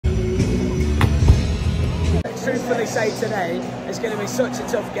say today, it's going to be such a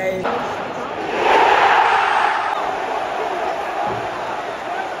tough game.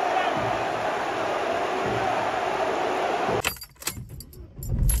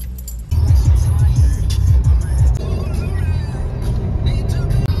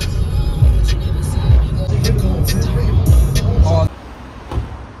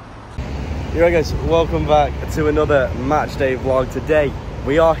 Alright guys, welcome back to another match day vlog. Today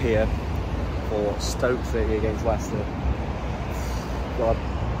we are here for Stoke City against Leicester. God,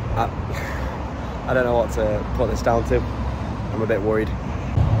 I don't know what to put this down to. I'm a bit worried.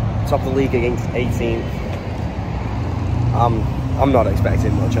 Top of the league against 18th. I'm not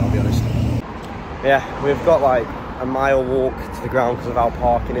expecting much, I'll be honest. Yeah, we've got like a mile walk to the ground because of how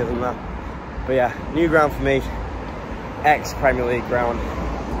parking is and that. But yeah, new ground for me, ex-Premier League ground.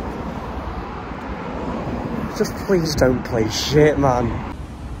 Just please don't play shit, man.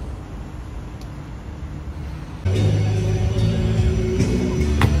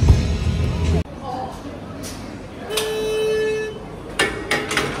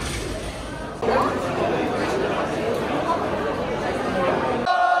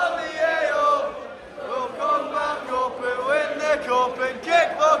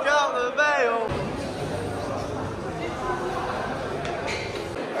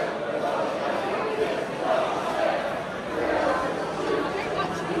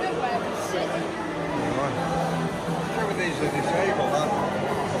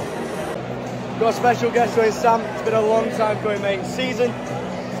 Got a special guest with Sam. It's been a long time coming, mate. Season,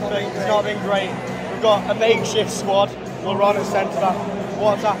 it's not been great. We've got a makeshift squad. We'll run at centre back.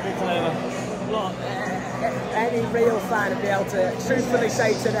 What's happening today, man? Look, any real fan would be able to truthfully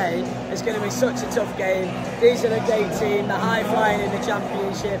say today, it's going to be such a tough game. These are the gay team, the high flying in the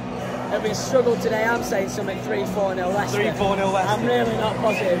Championship. It'll be a struggle today. I'm saying something 3-4-0 Leicester. 3-4-0 Leicester. I'm really not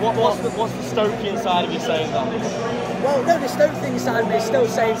positive. What's the Stoke side of you saying that? Well, no, the Stoke thing side of me is still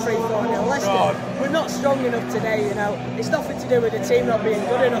saying 3-4-0 Leicester. God. We're not strong enough today, you know. It's nothing to do with the team not being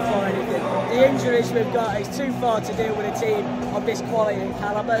good enough or anything. The injuries we've got is too far to deal with a team of this quality and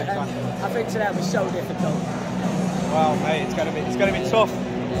calibre, and I think today will be so difficult. Well, mate, it's going to be tough.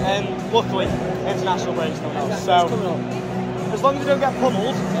 Luckily, international break's coming up, so as long as we don't get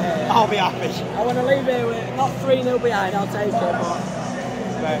pummeled, I'll be happy. I want to leave here with not 3-0 behind. I'll take it. But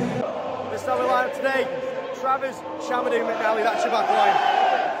this is how we line up today. Travers, Shamadou, McNally, that's your back line.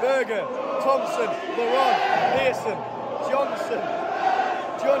 Berger, Thompson, Laurent, Pearson, Johnson,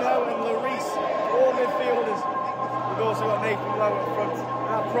 Junho and Lloris, all midfielders. We've also got Nathan Lowe up front.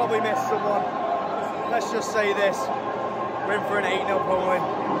 And I'll probably miss someone. Let's just say this, we're in for an 8-0 win.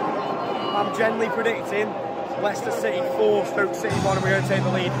 I'm generally predicting Leicester City 4, Stoke City 1, and we're going to take the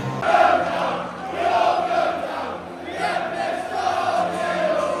lead.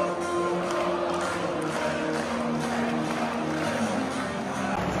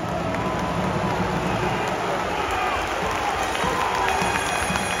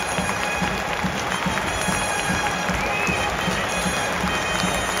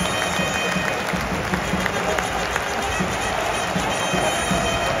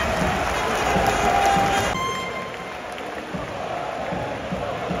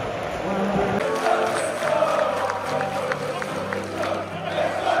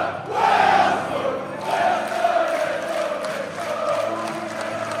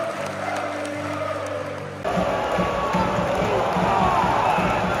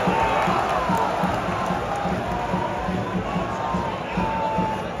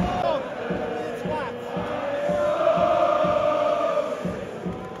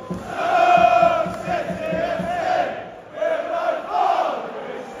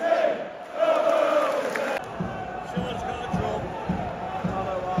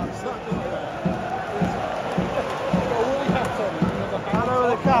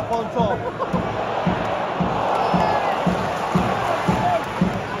 Cap on top.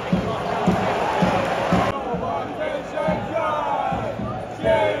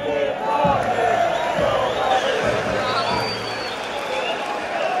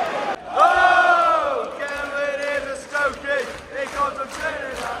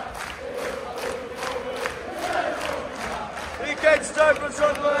 Stoke from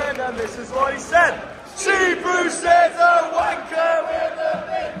Sunderland, and this is what he said. See, Bruce says a wanker with a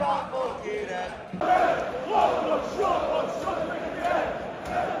big fat fucking head.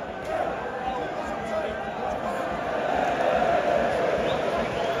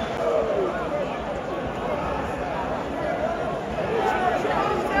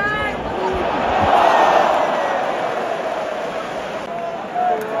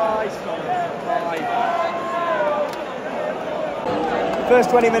 First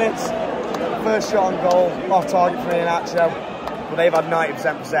 20 minutes, First shot on goal, off target for IHENACHO, but they've had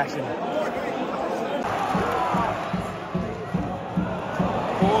 90% possession.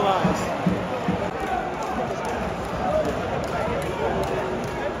 All eyes.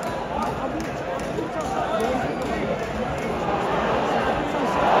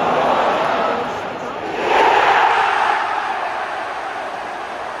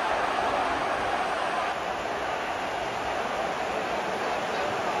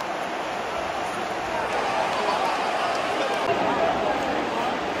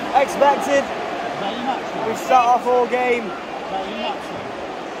 Expected. We start off all game.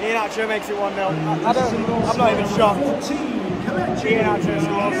 IHENACHO makes it 1-0. I'm not even shocked. IHENACHO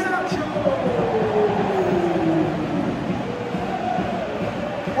scores.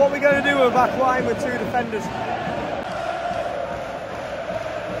 What are we going to do with a back line with 2 defenders?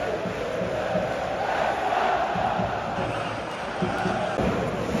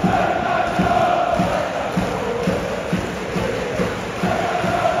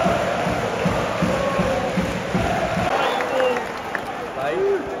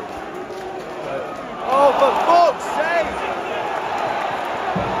 Oh, for fuck's sake!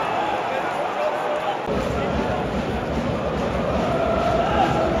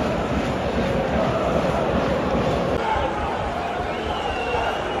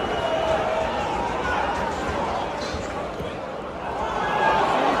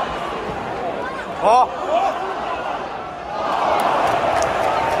 Oh!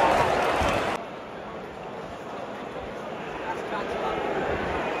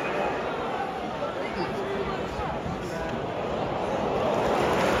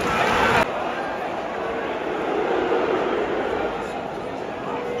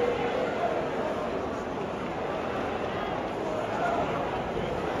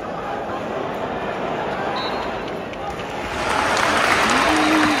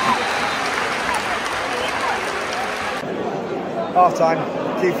 Half time,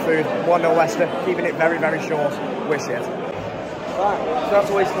 keep food, 1-0 Leicester, keeping it very, very short. We're shit. Right, so that's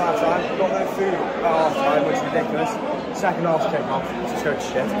a waste of our time. Got no food at half time, which is ridiculous. Second half's kick off, just go to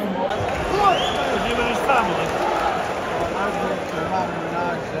shit. With you and his family?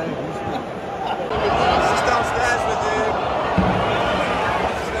 Just downstairs with you.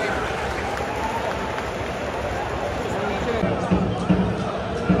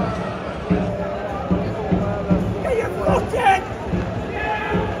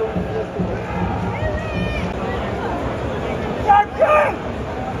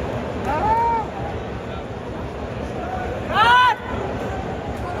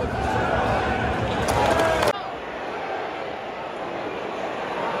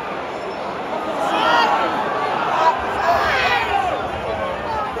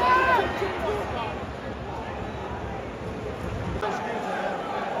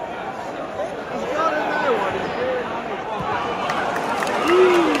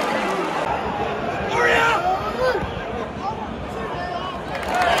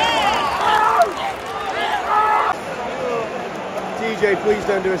 DJ, please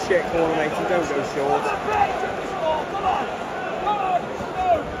don't do a shit corner, mate. You don't go short.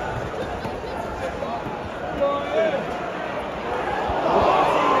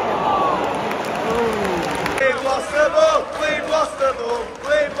 We've lost the ball. We've lost the ball.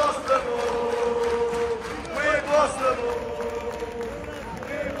 We've lost the ball. We've lost the ball.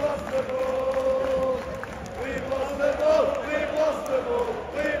 We've lost the ball. We've lost the ball. We've lost the ball.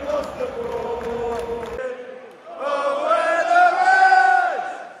 We've lost the ball.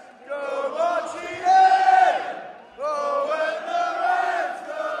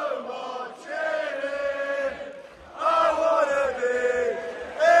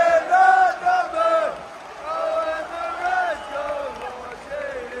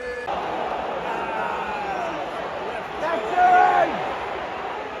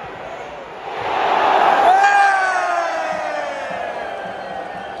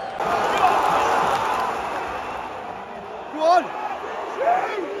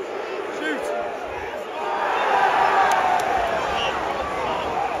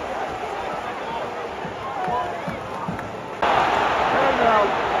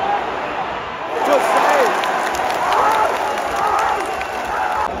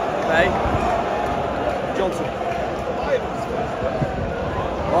 Johnson.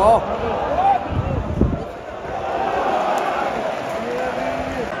 Oh.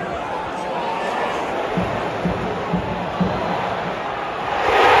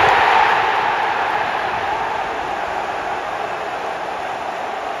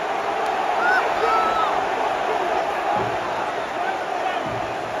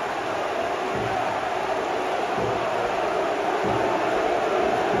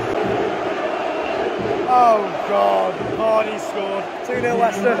 Oh God, Vardy scored. 2-0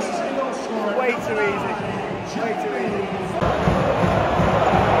 Leicester. Way too easy. Way too easy.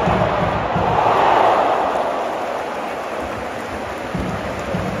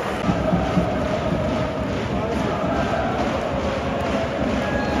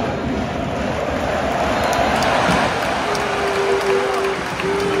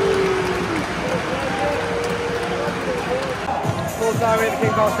 Full time in the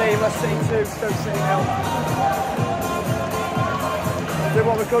King Cross team, Leicester City 2, Stoke City 0. Did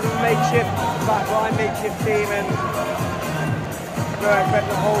what we could with a makeshift backline, makeshift team, and we don't expect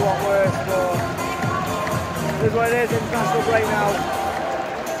a whole lot worse, but it is what it is. International break now.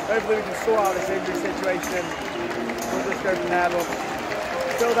 Hopefully we can sort out this injury situation. We'll just go from there, but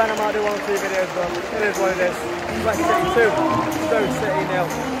till then I might do 1 or 2 videos, but it is what it is. Leicester City 2, Stoke City 0.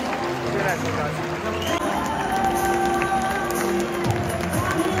 See you next one, guys.